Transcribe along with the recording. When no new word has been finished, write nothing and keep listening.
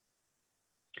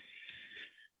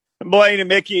Blaine and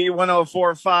Mickey,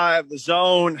 104.5, The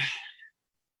Zone,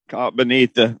 caught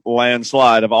beneath the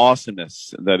landslide of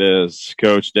awesomeness that is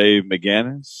Coach Dave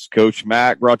McGinnis. Coach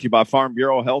Mack, brought to you by Farm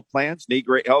Bureau Health Plans. Need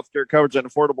great health care coverage at an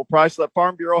affordable price? Let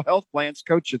Farm Bureau Health Plans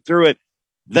coach you through it.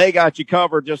 They got you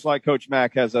covered just like Coach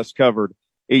Mack has us covered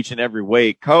each and every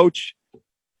week. Coach,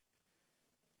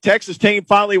 Texas team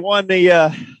finally won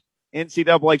the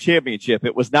NCAA championship.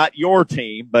 It was not your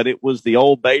team, but it was the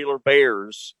old Baylor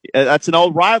Bears. That's an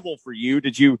old rival for you.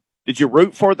 Did you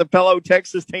root for the fellow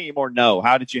Texas team or no?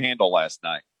 How did you handle last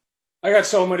night? I got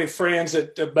so many friends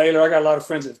at Baylor. I got a lot of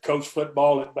friends that coach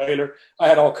football at Baylor. I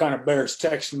had all kind of Bears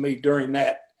texting me during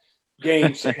that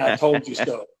game saying, I told you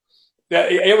so.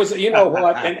 It was, you know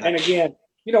what, and again,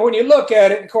 you know, when you look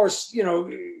at it, of course, you know,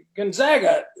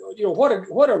 Gonzaga, you know,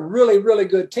 what a really, really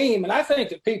good team. And I think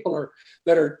that people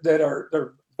that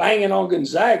are banging on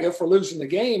Gonzaga for losing the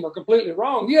game are completely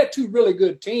wrong. You had two really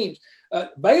good teams.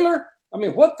 Baylor, I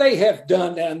mean, what they have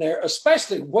done down there,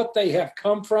 especially what they have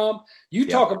come from, you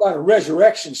talk about a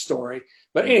resurrection story.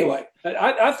 But anyway,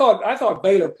 I thought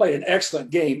Baylor played an excellent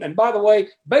game. And by the way,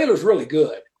 Baylor's really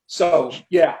good. So,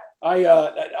 yeah, I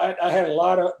had a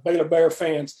lot of Baylor Bear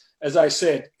fans, as I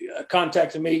said,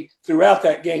 contacted me throughout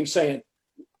that game saying,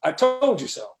 I told you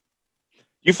so.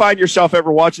 You find yourself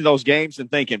ever watching those games and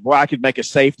thinking, boy, I could make a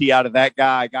safety out of that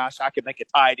guy. Gosh, I could make a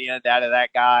tight end out of that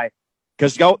guy.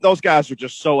 Because those guys are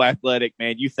just so athletic,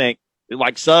 man. You think,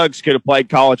 like Suggs could have played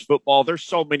college football. There's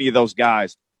so many of those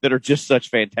guys that are just such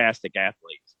fantastic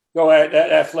athletes. No,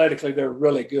 athletically, they're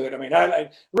really good. I mean,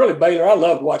 really, Baylor, I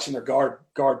loved watching their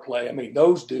guard play. I mean,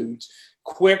 those dudes,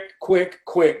 quick.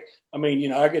 I mean, you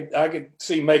know, I could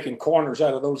see making corners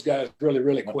out of those guys really,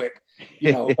 really quick.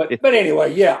 You know, but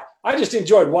anyway, yeah, I just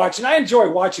enjoyed watching. I enjoy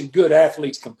watching good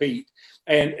athletes compete,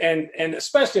 and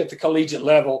especially at the collegiate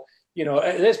level. You know,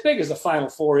 as big as the Final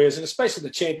Four is, and especially the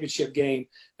championship game,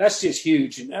 that's just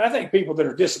huge. And I think people that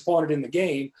are disappointed in the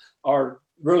game are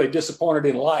really disappointed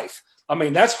in life. I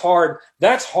mean, that's hard.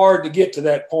 That's hard to get to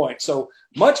that point. So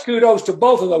much kudos to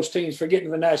both of those teams for getting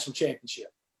to the national championship.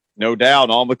 No doubt.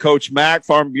 On the Coach Mack,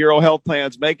 Farm Bureau Health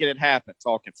Plans, making it happen.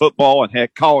 Talking football and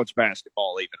heck, college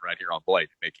basketball even right here on Blade,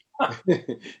 Mickey.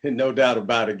 No doubt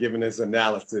about it, giving us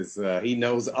analysis. He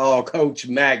knows all. Coach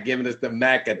Mack giving us the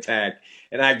Mack attack.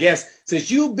 And I guess since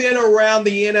you've been around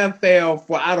the NFL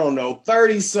for,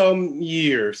 30-some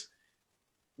years,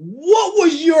 what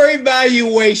was your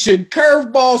evaluation,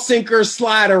 curveball, sinker,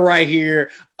 slider right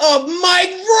here, of Mike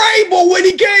Vrabel when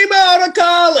he came out of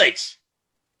college?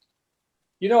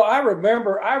 You know, I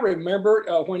remember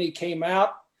when he came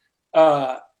out,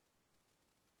 and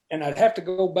I'd have to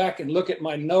go back and look at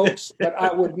my notes, but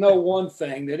I would know one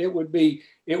thing, that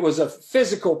it was a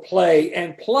physical play,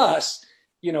 and plus,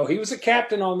 you know, he was a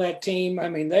captain on that team. I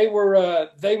mean, they were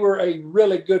a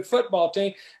really good football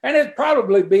team, and it'd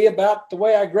probably be about the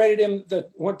way I graded him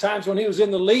times when he was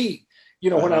in the league. You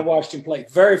know, when I watched him play,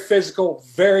 very physical,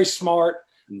 very smart.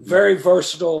 Very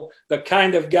versatile, the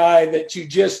kind of guy that you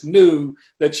just knew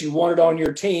that you wanted on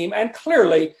your team. And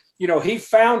clearly, you know, he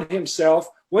found himself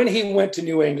when he went to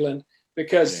New England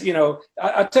because, you know,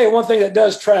 I'll tell you one thing that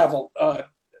does travel,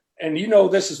 and you know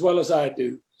this as well as I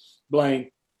do,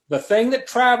 Blaine. The thing that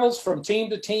travels from team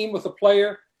to team with a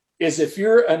player is if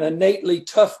you're an innately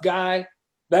tough guy,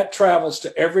 that travels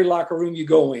to every locker room you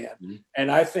go in. Mm-hmm.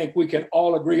 And I think we can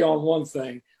all agree on one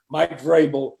thing. Mike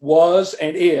Vrabel was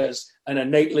and is an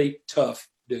innately tough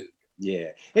dude.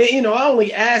 Yeah. And, you know, I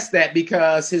only asked that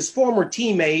because his former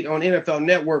teammate on NFL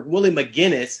Network, Willie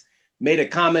McGinnis, made a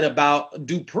comment about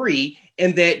Dupree,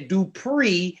 and that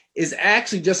Dupree is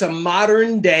actually just a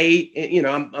modern day, you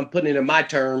know, I'm putting it in my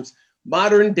terms,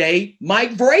 modern day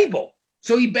Mike Vrabel.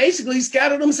 So he basically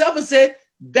scouted himself and said,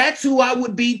 that's who I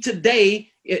would be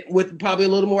today, with probably a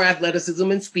little more athleticism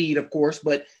and speed, of course,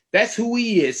 but that's who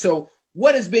he is. So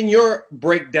what has been your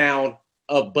breakdown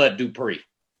of Bud Dupree?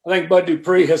 I think Bud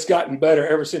Dupree has gotten better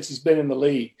ever since he's been in the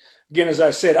league. Again, as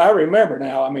I said, I remember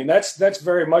now. I mean, that's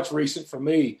very much recent for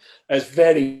me as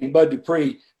vetting Bud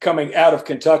Dupree coming out of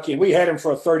Kentucky. And we had him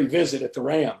for a 30 visit at the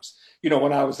Rams, you know,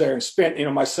 when I was there, and spent, you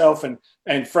know, myself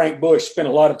and Frank Bush spent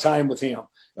a lot of time with him,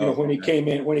 you know, when he came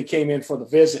in for the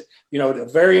visit, you know,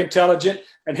 very intelligent.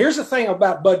 And here's the thing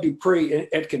about Bud Dupree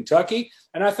at Kentucky,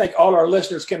 and I think all our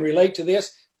listeners can relate to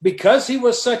this. Because he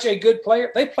was such a good player,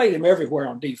 they played him everywhere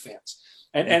on defense.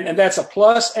 And that's a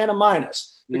plus and a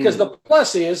minus. Because the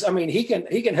plus is, I mean, he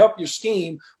can help you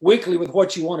scheme weekly with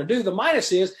what you want to do. The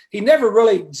minus is he never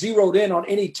really zeroed in on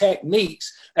any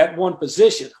techniques at one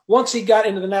position. Once he got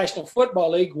into the National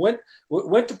Football League, went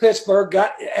to Pittsburgh,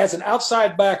 got as an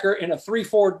outside backer in a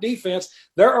 3-4 defense.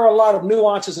 There are a lot of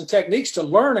nuances and techniques to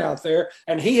learn out there,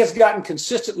 and he has gotten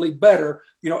consistently better,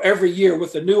 every year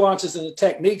with the nuances and the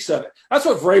techniques of it. That's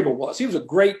what Vrabel was. He was a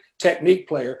great technique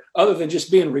player, other than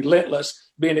just being relentless,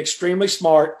 being extremely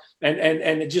smart,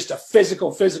 and just a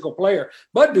physical player.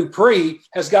 Bud Dupree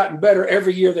has gotten better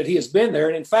every year that he has been there.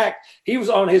 And in fact, he was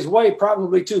on his way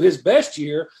probably to his best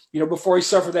year, before he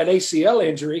suffered that ACL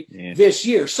injury this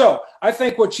year. So I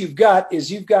think what you've got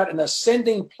is you've got an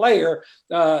ascending player.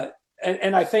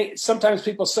 And I think sometimes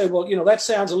people say, well, that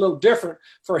sounds a little different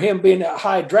for him being a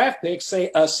high draft pick, say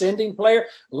ascending player.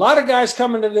 A lot of guys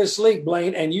come into this league,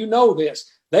 Blaine, and you know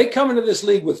this. They come into this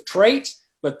league with traits,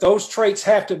 but those traits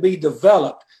have to be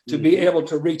developed to be able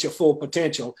to reach a full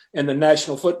potential in the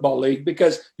National Football League,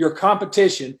 because your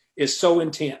competition is so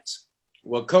intense.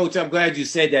 Well, Coach, I'm glad you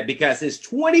said that, because it's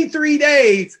 23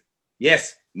 days.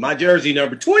 Yes, my jersey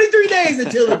number, 23 days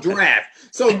until the draft.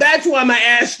 So that's why I'm going to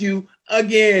ask you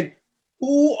again,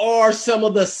 who are some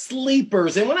of the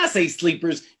sleepers? And when I say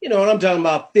sleepers, I'm talking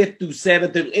about 5th through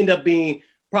 7th that end up being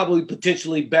probably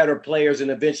potentially better players and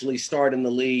eventually start in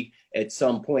the league at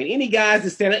some point. Any guys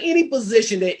that stand at any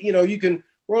position that, you can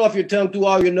roll off your tongue through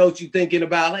all your notes you're thinking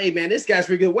about, hey, man, this guy's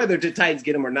pretty good, whether the Titans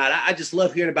get him or not. I just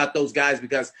love hearing about those guys,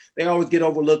 because they always get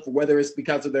overlooked, for whether it's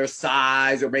because of their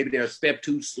size or maybe they're a step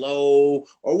too slow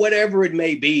or whatever it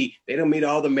may be. They don't meet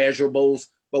all the measurables.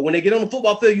 But when they get on the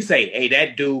football field, you say, hey,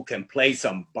 that dude can play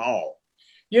some ball.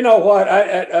 You know what?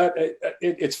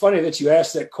 It's funny that you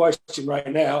asked that question right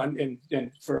now, and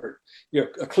for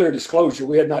a clear disclosure,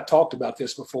 we had not talked about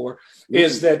this before.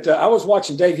 Is that I was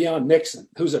watching Davion Nixon,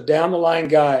 who's a down the line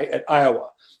guy at Iowa,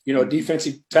 a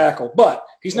defensive tackle, but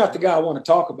he's not the guy I want to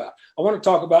talk about. I want to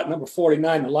talk about number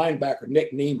 49, the linebacker,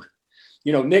 Nick Niemann.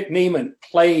 Nick Niemann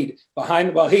played behind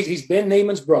the ball. He's Ben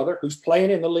Niemann's brother, who's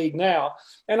playing in the league now.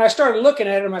 And I started looking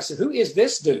at him. I said, who is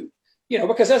this dude?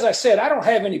 Because as I said, I don't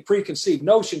have any preconceived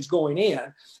notions going in.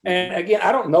 And again,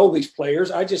 I don't know these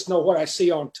players. I just know what I see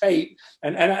on tape.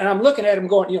 And I'm looking at him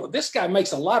going, this guy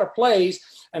makes a lot of plays.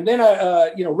 And then,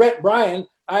 Rhett Bryan,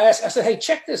 I said, hey,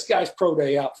 check this guy's pro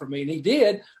day out for me. And he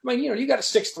did. I mean, you got a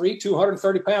 6'3",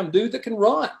 230-pound dude that can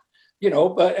run.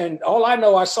 And all I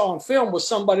know I saw on film was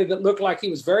somebody that looked like he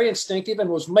was very instinctive and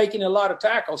was making a lot of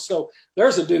tackles. So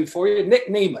there's a dude for you, Nick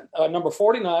Niemann, number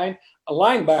 49, a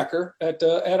linebacker at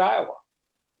Iowa.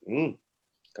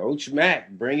 Coach Mack,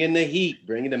 bringing the heat,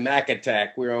 bringing the Mack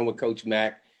attack. We're on with Coach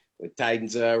Mack with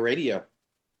Titans Radio.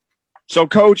 So,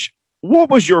 Coach,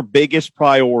 what was your biggest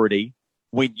priority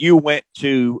when you went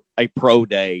to a pro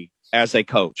day as a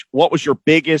coach? What was your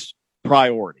biggest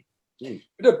priority? It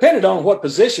depended on what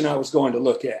position I was going to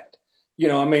look at.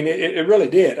 It really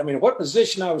did. I mean, what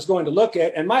position I was going to look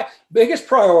at. And my biggest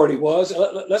priority was,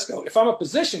 let's go. If I'm a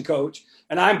position coach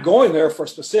and I'm going there for a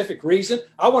specific reason,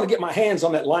 I want to get my hands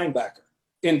on that linebacker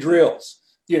in drills.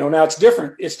 Now it's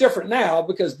different. It's different now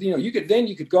because, you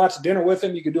could go out to dinner with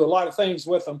him. You could do a lot of things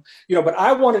with him, but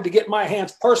I wanted to get my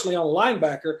hands personally on a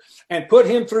linebacker and put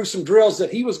him through some drills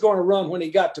that he was going to run when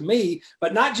he got to me,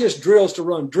 but not just drills to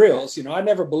run drills. I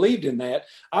never believed in that.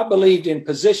 I believed in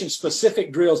position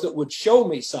specific drills that would show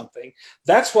me something.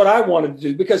 That's what I wanted to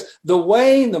do, because the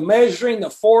weighing, the measuring, the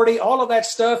 40, all of that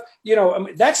stuff,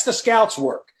 that's the scouts'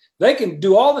 work. They can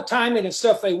do all the timing and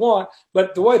stuff they want,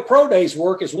 but the way pro days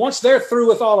work is once they're through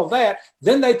with all of that,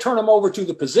 then they turn them over to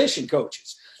the position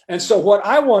coaches. And so what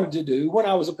I wanted to do when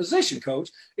I was a position coach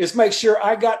is make sure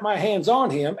I got my hands on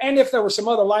him. And if there were some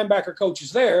other linebacker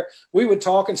coaches there, we would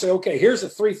talk and say, okay, here's the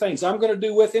 3 things I'm going to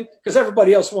do with him, because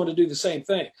everybody else wanted to do the same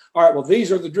thing. All right, well,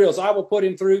 these are the drills I will put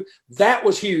him through. That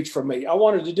was huge for me. I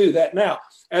wanted to do that. Now,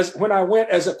 when I went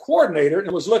as a coordinator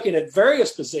and was looking at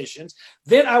various positions,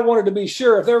 then I wanted to be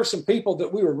sure if there were some people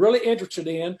that we were really interested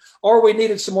in or we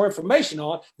needed some more information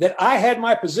on, that I had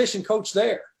my position coach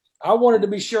there. I wanted to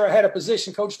be sure I had a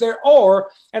position coach there.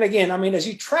 And again, as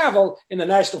you travel in the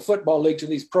National Football League to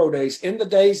these pro days, in the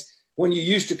days when you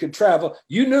used to could travel,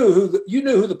 you knew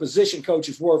who the position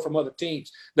coaches were from other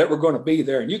teams that were going to be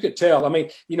there. And you could tell,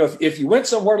 if you went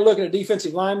somewhere to look at a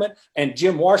defensive lineman and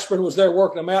Jim Washburn was there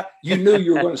working them out, you knew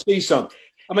you were going to see something.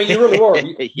 You really were.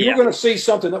 You were going to see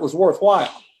something that was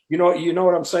worthwhile. You know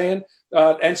what I'm saying?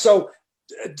 And so,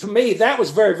 to me, that was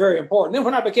very, very important. Then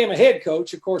when I became a head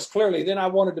coach, of course, clearly, then I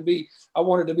wanted to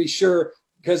be sure,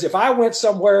 because if I went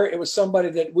somewhere, it was somebody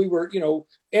that we were,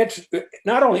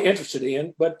 not only interested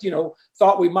in, but,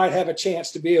 thought we might have a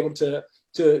chance to be able to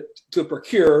to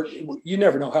procure. You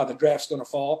never know how the draft's going to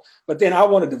fall, but then I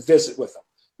wanted to visit with them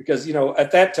because, you know,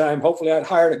 at that time, hopefully I'd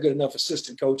hired a good enough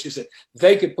assistant coaches that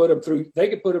they could put them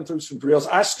through some drills.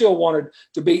 I still wanted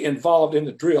to be involved in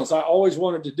the drills. I always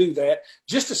wanted to do that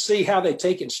just to see how they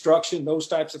take instruction, those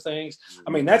types of things.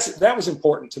 I mean, that was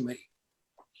important to me.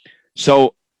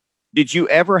 So did you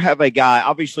ever have a guy,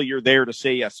 obviously you're there to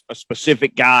see a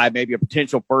specific guy, maybe a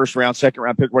potential first round, second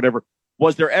round pick, whatever.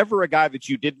 Was there ever a guy that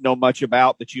you didn't know much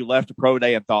about that you left a pro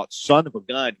day and thought, son of a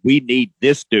gun, we need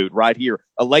this dude right here?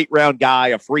 A late round guy,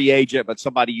 a free agent, but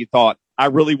somebody you thought, I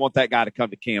really want that guy to come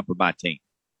to camp with my team.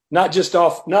 Not just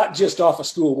off a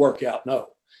school workout. No,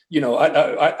 you know,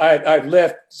 I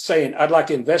left saying I'd like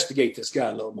to investigate this guy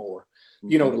a little more,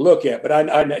 you know, to look at, but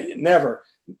I never,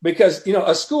 because, you know,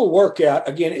 a school workout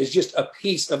again is just a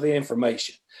piece of the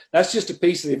information. That's just a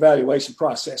piece of the evaluation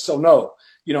process. So no.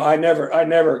 You know, I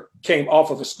never came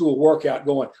off of a school workout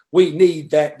going, we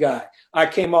need that guy. I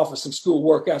came off of some school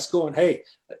workouts going, hey,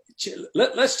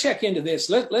 let's check into this.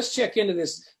 Let's check into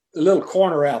this little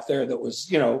corner out there that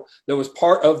was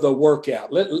part of the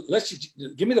workout. Let's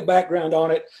give me the background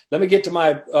on it. Let me get to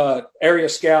my area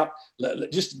scout.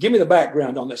 Just give me the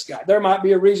background on this guy. There might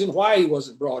be a reason why he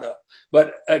wasn't brought up.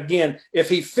 But again, if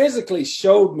he physically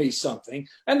showed me something,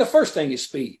 and the first thing is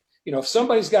speed. You know, if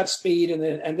somebody's got speed, and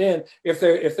then if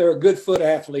they're a good foot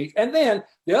athlete, and then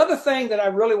the other thing that I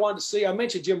really wanted to see, I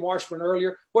mentioned Jim Washburn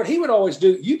earlier. What he would always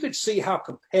do, you could see how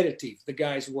competitive the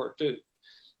guys were too,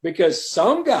 because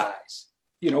some guys,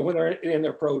 you know, when they're in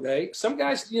their pro day, some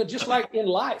guys, you know, just like in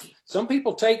life, some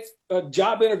people take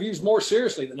job interviews more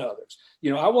seriously than others. You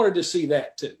know, I wanted to see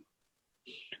that too.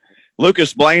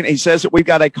 Lucas Blaine, he says that we've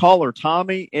got a caller,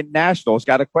 Tommy in Nashville, has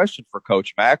got a question for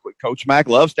Coach Mack. Coach Mack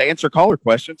loves to answer caller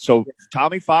questions. So,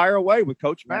 Tommy, fire away with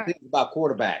Coach Mack. Think about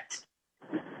quarterbacks.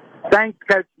 Thanks,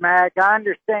 Coach Mack. I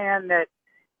understand that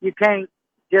you can't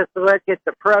just look at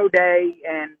the pro day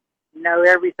and know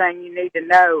everything you need to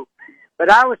know. But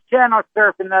I was channel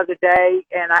surfing the other day,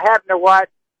 and I happened to watch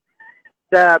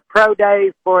the pro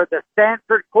day for the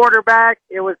Stanford quarterback.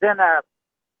 It was in a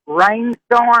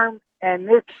rainstorm, and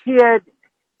this kid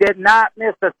did not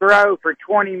miss a throw for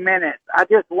 20 minutes. I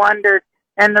just wondered,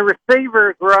 and the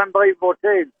receivers were unbelievable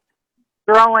too.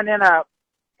 Throwing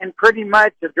in pretty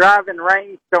much a driving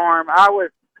rainstorm, I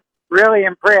was really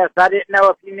impressed. I didn't know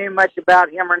if you knew much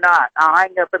about him or not. I'll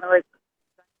hang up and listen.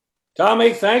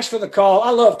 Tommy, thanks for the call. I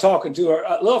love talking to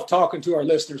our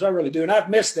listeners. I really do, and I've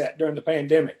missed that during the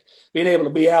pandemic. Being able to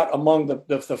be out among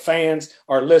the fans,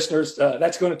 our listeners,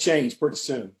 that's going to change pretty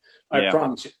soon. I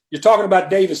promise you. You're talking about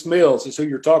Davis Mills is who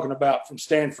you're talking about from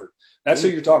Stanford. That's who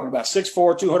you're talking about.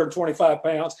 6'4", 225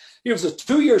 pounds. He was a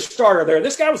 2-year starter there.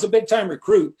 This guy was a big-time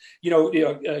recruit,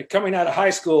 coming out of high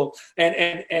school.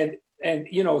 And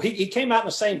you know, he came out in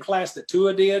the same class that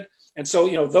Tua did. And so,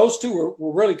 you know, those two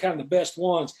were really kind of the best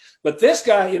ones. But this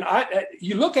guy, you know,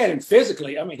 you look at him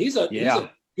physically. I mean, he's a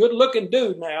good-looking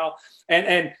dude now.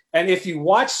 And if you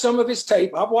watch some of his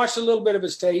tape, I've watched a little bit of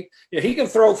his tape. He can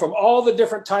throw from all the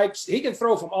different types. He can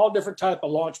throw from all different type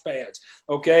of launch pads.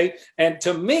 Okay. And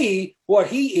to me, what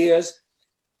he is,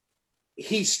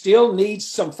 he still needs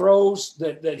some throws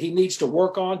that he needs to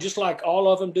work on, just like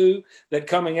all of them do that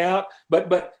coming out.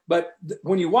 But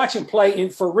when you watch him play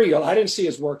for real, I didn't see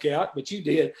his workout, but you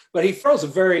did. But he throws a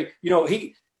very, you know,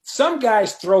 some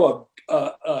guys throw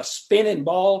a spinning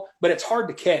ball, but it's hard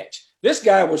to catch. This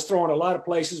guy was throwing a lot of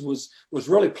places, was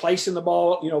really placing the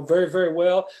ball, you know, very, very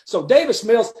well. So Davis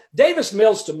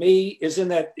Mills to me is in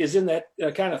that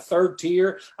kind of third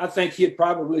tier. I think he'd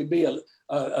probably be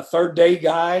a third day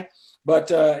guy.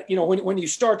 But, you know, when you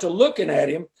start to looking at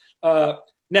him,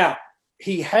 now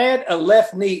he had a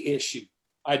left knee issue.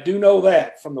 I do know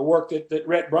that from the work that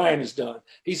Rhett Bryan has done.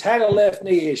 He's had a left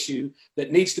knee issue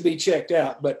that needs to be checked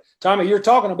out. But, Tommy, you're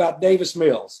talking about Davis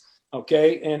Mills,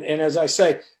 okay? And as I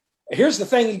say, here's the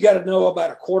thing you got to know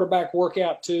about a quarterback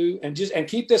workout too, and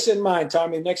keep this in mind,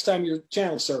 Tommy, next time you're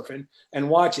channel surfing and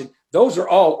watching, those are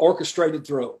all orchestrated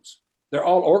throws. They're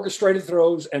all orchestrated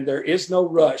throws, and there is no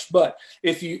rush. But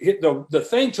if you hit the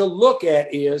thing to look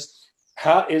at is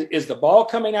how is the ball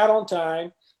coming out on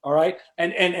time? All right.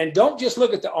 And don't just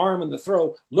look at the arm and the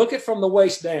throw. Look at from the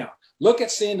waist down. Look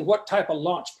at seeing what type of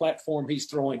launch platform he's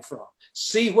throwing from.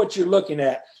 See what you're looking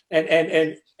at. And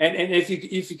if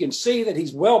you can see that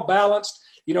he's well balanced,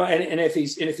 you know, and if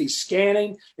he's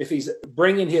scanning, if he's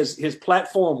bringing his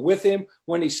platform with him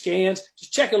when he scans,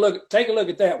 just take a look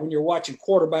at that when you're watching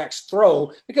quarterbacks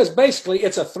throw, because basically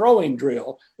it's a throwing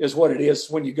drill is what it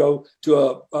is when you go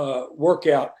to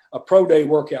a pro day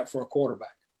workout for a quarterback.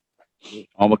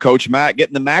 On with Coach Mack,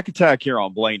 getting the Mack attack here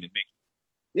on Blaine and me.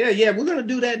 Yeah. We're gonna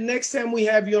do that next time we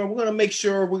have you on. We're gonna make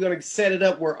sure we're gonna set it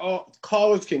up where all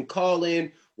callers can call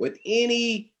in with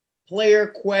any player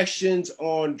questions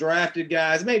on drafted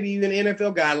guys, maybe even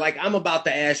NFL guy. Like I'm about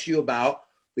to ask you about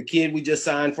the kid we just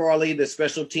signed, Farley, the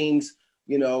special teams,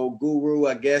 guru.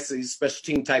 I guess he's a special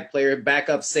team type player,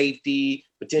 backup safety,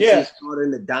 potentially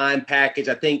starting the dime package.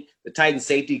 I think the Titan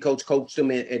safety coach coached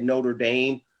him at Notre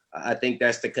Dame. I think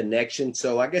that's the connection.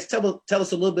 So I guess tell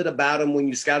us a little bit about him when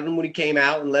you scouted him when he came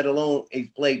out, and let alone he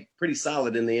played pretty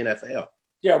solid in the NFL.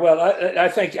 Yeah, well, I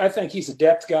think he's a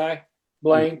depth guy,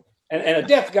 Blaine, and a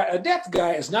depth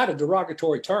guy is not a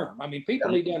derogatory term. I mean, people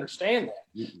need to understand that.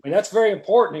 I mean, that's very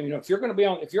important. If you're going to be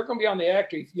on the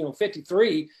active,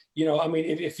 53, I mean,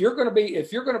 if you're going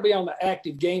to be on the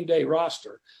active game day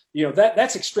roster,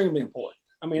 that's extremely important.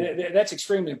 I mean, that's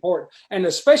extremely important. And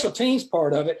the special teams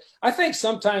part of it, I think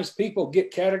sometimes people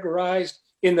get categorized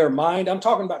in their mind. I'm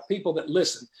talking about people that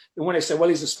listen. And when they say, well,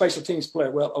 he's a special teams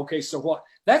player. Well, okay, so what?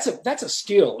 That's a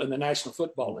skill in the National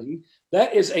Football League.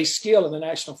 That is a skill in the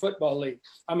National Football League.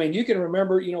 I mean, you can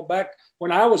remember, back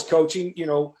when I was coaching,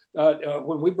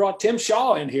 when we brought Tim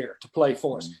Shaw in here to play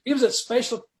for us, he was a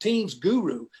special teams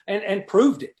guru and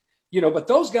proved it. But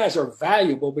those guys are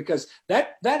valuable because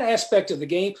that aspect of the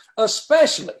game,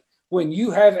 especially when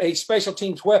you have a special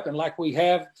teams weapon like we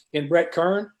have in Brett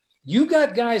Kern, you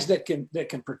got guys that can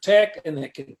protect and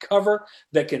that can cover,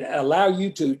 that can allow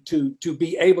you to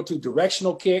be able to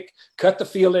directional kick, cut the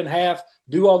field in half,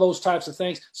 do all those types of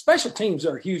things. Special teams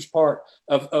are a huge part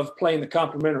of playing the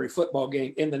complementary football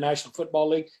game in the National Football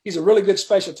League. He's a really good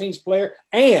special teams player,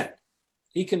 and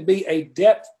he can be a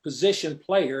depth position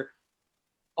player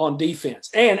on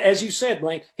defense. And as you said,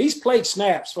 Blaine, he's played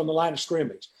snaps from the line of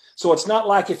scrimmage. So it's not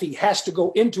like if he has to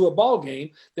go into a ball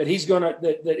game that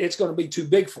that it's going to be too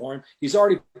big for him. He's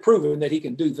already proven that he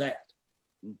can do that.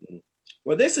 Mm-hmm.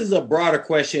 Well, this is a broader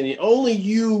question. Only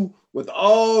you, with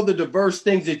all the diverse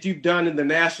things that you've done in the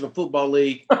National Football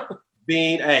League,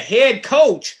 being a head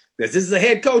coach, because this is a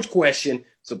head coach question.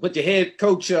 So put your head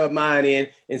coach mind in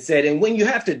and said, and when you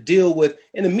have to deal with,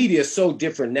 and the media is so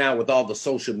different now with all the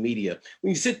social media, when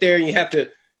you sit there and you have to,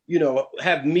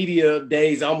 have media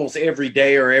days almost every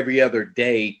day or every other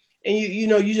day, and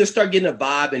you just start getting a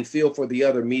vibe and feel for the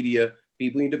other media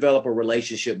people. You develop a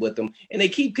relationship with them, and they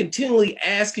keep continually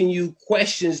asking you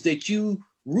questions that you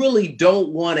really don't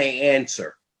want to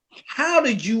answer. How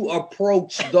did you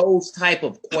approach those type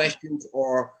of questions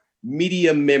or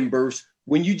media members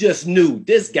when you just knew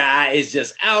this guy is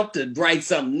just out to write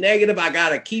something negative? I got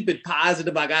to keep it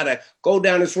positive. I got to go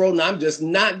down this road, and I'm just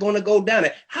not going to go down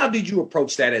it. How did you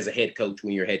approach that as a head coach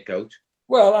when you're head coach?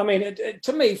 Well, I mean,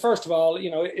 to me, first of all,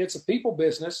 it's a people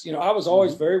business. I was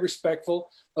always very respectful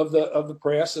of the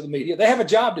press, of the media. They have a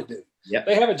job to do. Yep.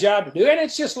 They have a job to do. And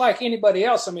it's just like anybody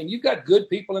else. I mean, you've got good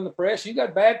people in the press. You've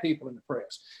got bad people in the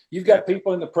press. You've got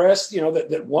people in the press,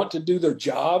 that want to do their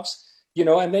jobs.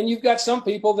 And then you've got some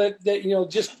people that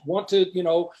just want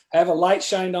to, have a light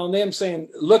shined on them saying,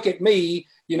 look at me,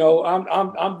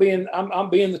 I'm being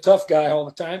the tough guy all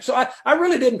the time. So I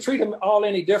really didn't treat them all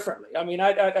any differently. I mean,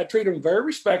 I treated them very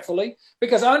respectfully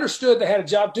because I understood they had a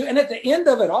job to do. And at the end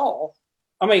of it all,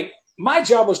 I mean, my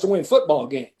job was to win football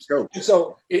games. Sure.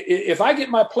 So if I get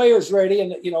my players ready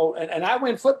and I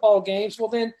win football games, well,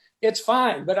 then it's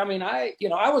fine. But I mean, I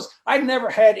never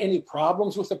had any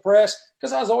problems with the press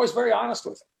because I was always very honest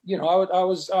with them. I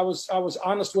was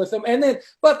honest with them. And then,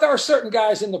 but there are certain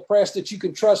guys in the press that you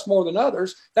can trust more than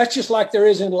others. That's just like there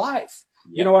is in life.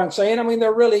 Yeah. You know what I'm saying? I mean,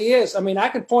 there really is. I mean, I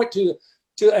can point to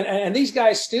and these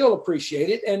guys still appreciate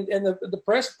it, and the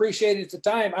press appreciated it at the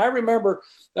time. I remember,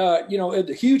 a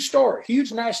huge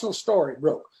national story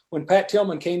broke when Pat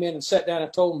Tillman came in and sat down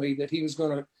and told me that he was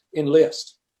going to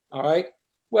enlist. All right.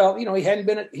 Well, he hadn't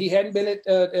been at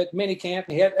minicamp,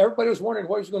 and everybody was wondering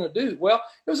what he was going to do. Well,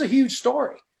 it was a huge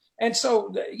story. And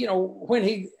so, when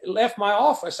he left my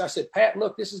office, I said, Pat,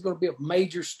 look, this is going to be a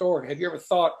major story. Have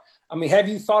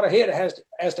you thought ahead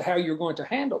as to how you're going to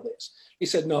handle this? He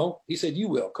said, no. He said, you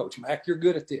will, Coach Mack. You're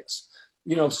good at this.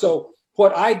 So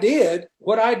what I did,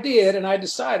 and I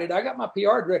decided, I got my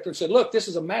PR director and said, look, this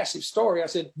is a massive story. I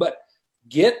said, but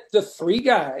get the three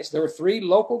guys. There were three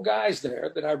local guys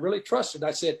there that I really trusted.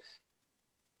 I said,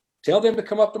 tell them to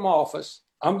come up to my office.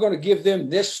 I'm going to give them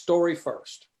this story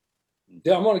first.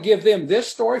 I'm going to give them this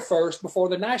story first before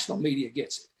the national media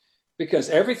gets it. Because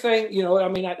everything,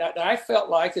 I felt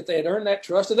like that they had earned that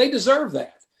trust, and they deserve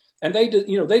that. And they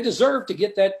deserve to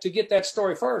get that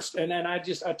story first. And then I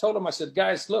told them, I said,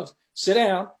 guys, look, sit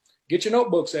down, get your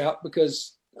notebooks out,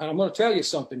 because I'm going to tell you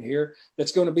something here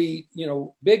that's going to be,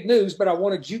 big news, but I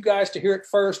wanted you guys to hear it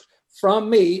first from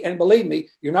me. And believe me,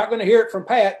 you're not going to hear it from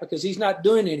Pat because he's not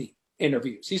doing any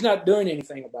interviews. He's not doing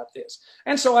anything about this.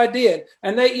 And so I did.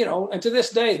 And they, and to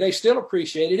this day, they still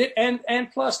appreciated it.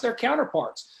 And plus their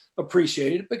counterparts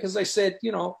appreciated it because they said,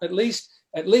 at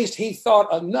least he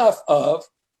thought enough of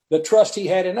the trust he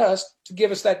had in us to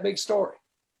give us that big story.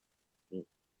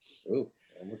 Ooh,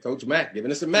 Coach Mack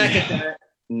giving us a Mack attack.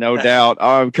 No doubt.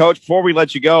 Coach, before we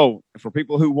let you go, for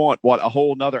people who want, a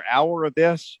whole nother hour of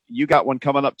this, you got one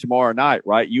coming up tomorrow night,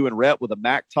 right? You and Rhett with a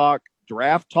Mac Talk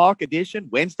Draft Talk edition,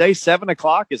 Wednesday,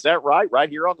 7:00. Is that right? Right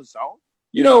here on the Zone?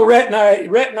 Rhett and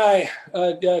I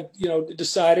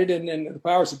decided, and the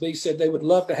powers that be said they would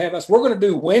love to have us. We're going to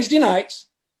do Wednesday nights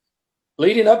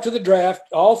leading up to the draft,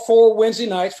 all 4 Wednesday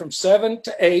nights from 7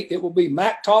 to 8. It will be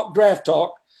Mac Talk Draft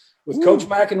Talk with Coach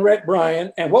Mack and Rhett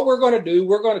Bryan. And what we're going to do,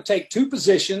 we're going to take 2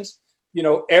 positions,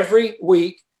 every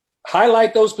week,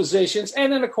 highlight those positions.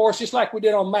 And then, of course, just like we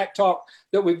did on Mac Talk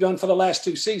that we've done for the last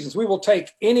 2 seasons, we will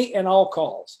take any and all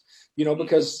calls,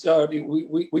 because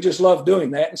we just love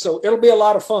doing that. And so it'll be a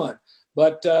lot of fun.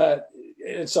 But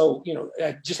and so,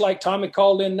 just like Tommy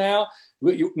called in now,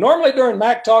 normally during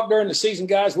Mac Talk during the season,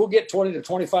 guys, we'll get 20 to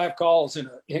 25 calls in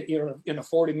a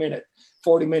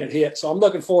 40-minute hit. So I'm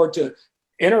looking forward to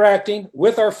interacting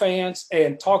with our fans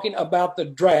and talking about the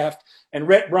draft. And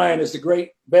Rhett Bryan is the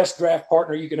best draft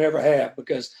partner you can ever have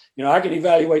because, I can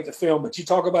evaluate the film, but you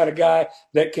talk about a guy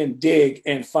that can dig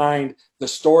and find the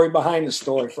story behind the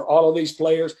story for all of these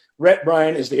players. Rhett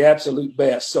Bryan is the absolute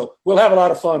best. So we'll have a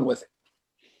lot of fun with it.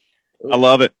 I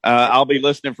love it. I'll be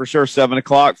listening for sure.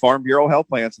 7:00. Farm Bureau Health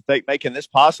Plans. I think making this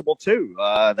possible too.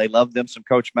 They love them some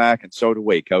Coach Mack, and so do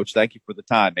we. Coach, thank you for the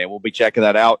time, man. We'll be checking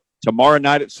that out tomorrow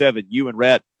night at 7. You and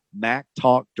Rhett, Mac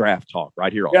Talk Draft Talk,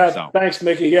 right here on the Zone. Thanks,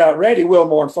 Mickey. Yeah, Randy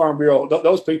Wilmore and Farm Bureau.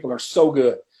 Those people are so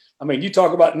good. I mean, you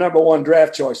talk about number 1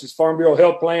 draft choices. Farm Bureau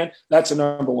Health Plan. That's a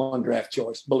number 1 draft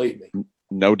choice. Believe me.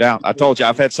 No doubt. I told you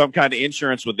I've had some kind of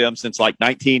insurance with them since like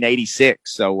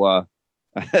 1986. So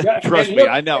trust me,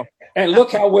 I know. And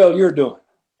look how well you're doing.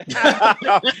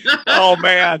 Oh,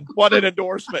 man. What an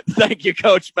endorsement. Thank you,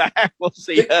 Coach Mack. We'll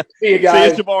see you. See you guys.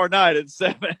 See you tomorrow night at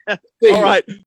 7. See All you. right.